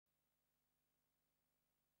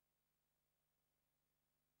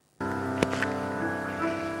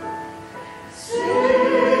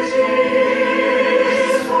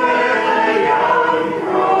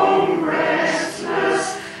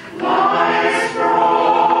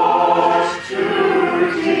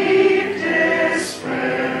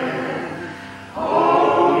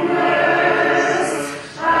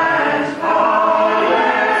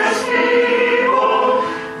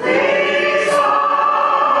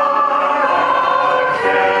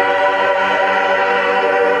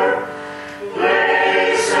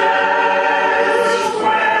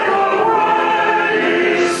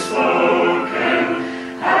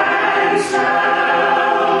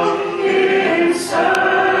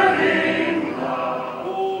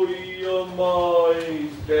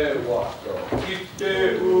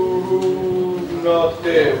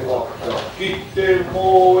ki te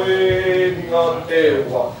moenga te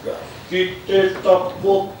waka, ki te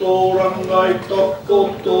tapoto rangai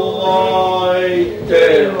tapoto ai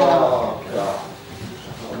te waka.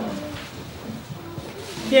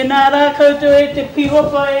 Tēnā rā koutou e te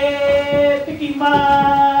pihopa e piki mā,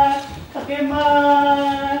 take mā,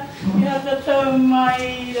 i hata tau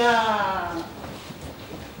mai rā.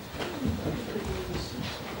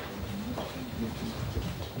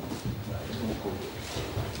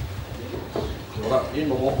 Kia ora, e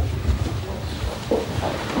noho.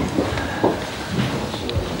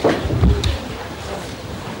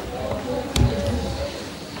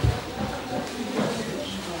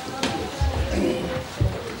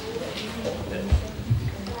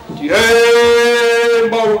 He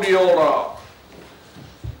Māori ora,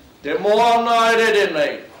 te moana e rere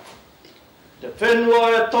nei, te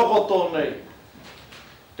whenua e tokoto nei,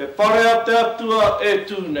 te whare a te atua e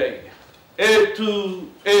tū nei, e tū.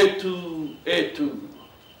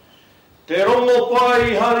 Te rongo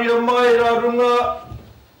pai haria mai ra runga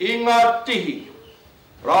i ngā tihi,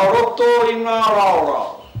 ra roto i ngā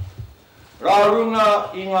raorao, ra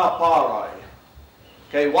runga i ngā pārai.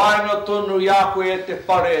 Kei wainga tonu i a koe e te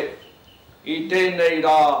whare i tēnei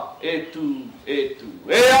rā e tū.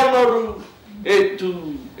 E anaru e tū.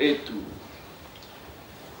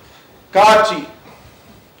 Kāti,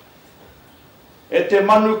 e te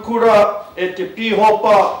manukura, e te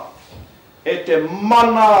pihopa, e te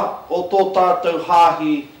mana o tō tātou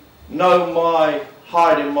hāhi, nau mai,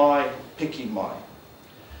 haere mai, piki mai.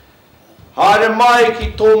 Haere mai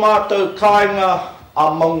ki tō mātou kāinga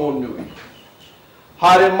a Mangonui.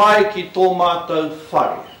 Haere mai ki tō mātou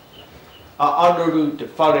whare, a anaru te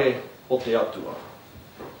whare o te atua.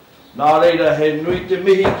 Nā reira he nui te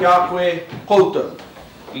mihi ki a koe koutou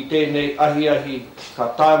i tēnei ahi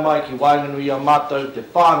ka tae mai ki Wainganui a mātou te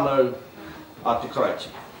whānau a te Karaiti.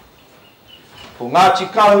 Ko Ngāti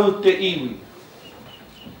Kahu te iwi,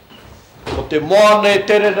 ko te moane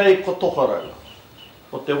tererei ko toharau,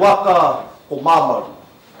 ko te waka ko mamaru,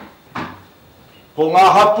 ko ngā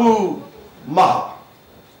hapu maha.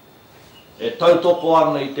 E tautoko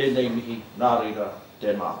ana i tēnei mihi, nā reira,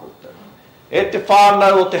 tēnā koutou. E te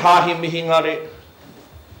whānau o te hāhi mihingare,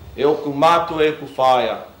 e oku mātua e ku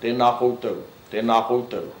whāia, tēnā koutou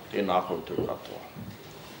katoa.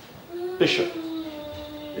 Bishop,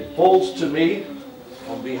 it falls to me,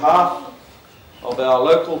 on behalf of our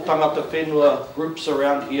local tangata whenua groups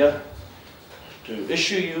around here, to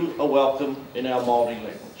issue you a welcome in our Māori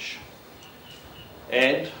language,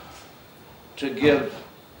 and to give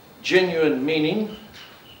genuine meaning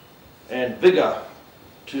and vigour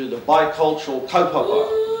to the bicultural kaupapa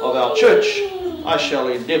of our church. I shall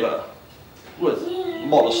endeavour, with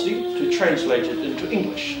modesty, to translate it into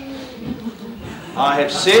English. I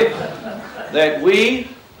have said that we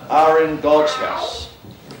are in God's house,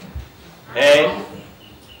 and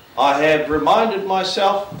I have reminded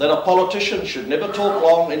myself that a politician should never talk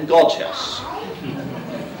long in God's house.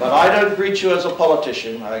 But I don't greet you as a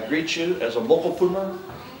politician, I greet you as a mokopuna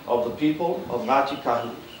of the people of Ngāti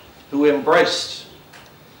Kahu, who embraced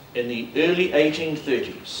in the early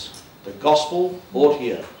 1830s the gospel brought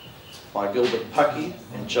here by Gilbert Paki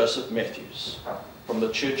and Joseph Matthews from the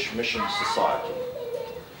Church Mission Society.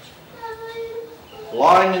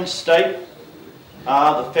 Lying in state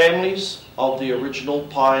are the families of the original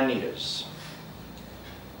pioneers.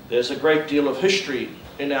 There's a great deal of history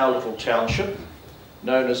in our little township,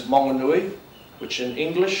 known as Mangonui, which in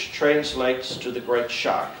English translates to the Great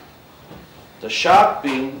Shark. The shark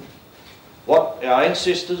being what our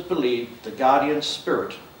ancestors believed the guardian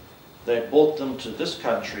spirit that brought them to this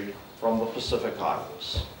country from the Pacific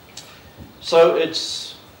Islands. So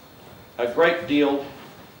it's a great deal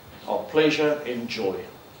of pleasure and joy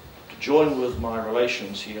to join with my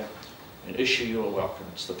relations here and issue you a welcome.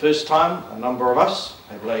 It's the first time a number of us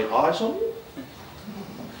have laid eyes on you.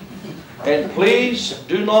 And please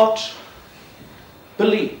do not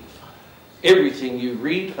believe everything you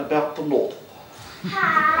read about the North.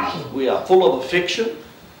 We are full of affection.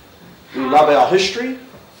 We love our history.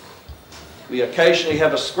 We occasionally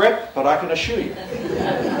have a scrap, but I can assure you,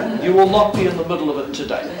 you will not be in the middle of it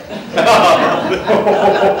today.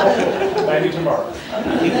 Maybe tomorrow.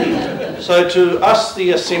 So to us,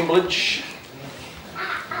 the assemblage,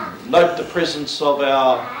 note the presence of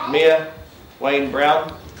our Mayor, Wayne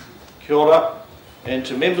Brown, kia ora, and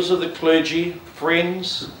to members of the clergy,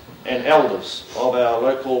 friends and elders of our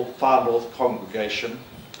local Far North congregation,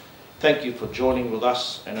 thank you for joining with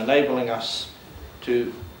us and enabling us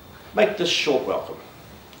to make this short welcome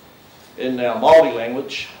in our Māori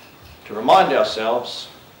language to remind ourselves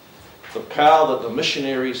the power that the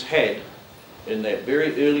missionaries had in that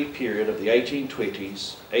very early period of the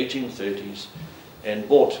 1820s, 1830s, and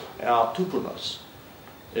brought our tupunas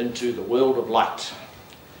into the world of light.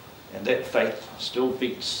 And that faith still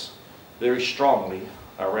beats very strongly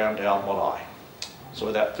around our marae. So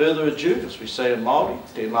without further ado, as we say in Māori,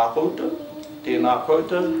 tēnā koutou, tēnā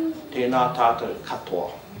koutou, tēnā tātou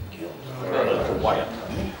katoa. Kia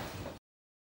ora.